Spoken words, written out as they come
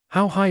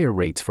How higher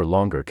rates for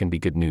longer can be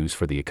good news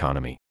for the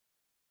economy.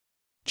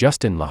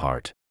 Justin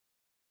Lahart.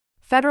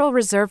 Federal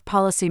Reserve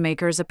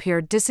policymakers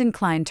appear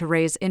disinclined to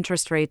raise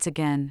interest rates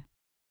again.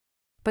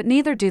 But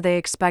neither do they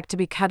expect to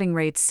be cutting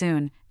rates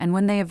soon, and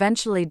when they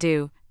eventually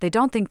do, they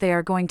don't think they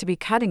are going to be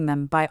cutting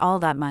them by all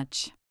that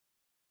much.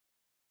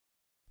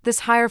 This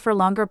higher for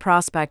longer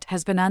prospect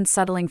has been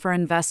unsettling for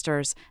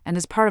investors and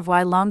is part of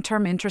why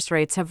long-term interest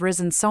rates have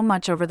risen so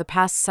much over the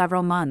past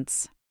several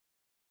months.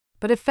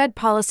 But if Fed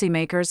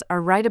policymakers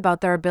are right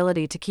about their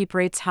ability to keep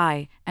rates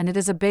high, and it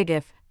is a big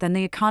if, then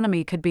the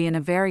economy could be in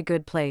a very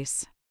good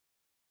place.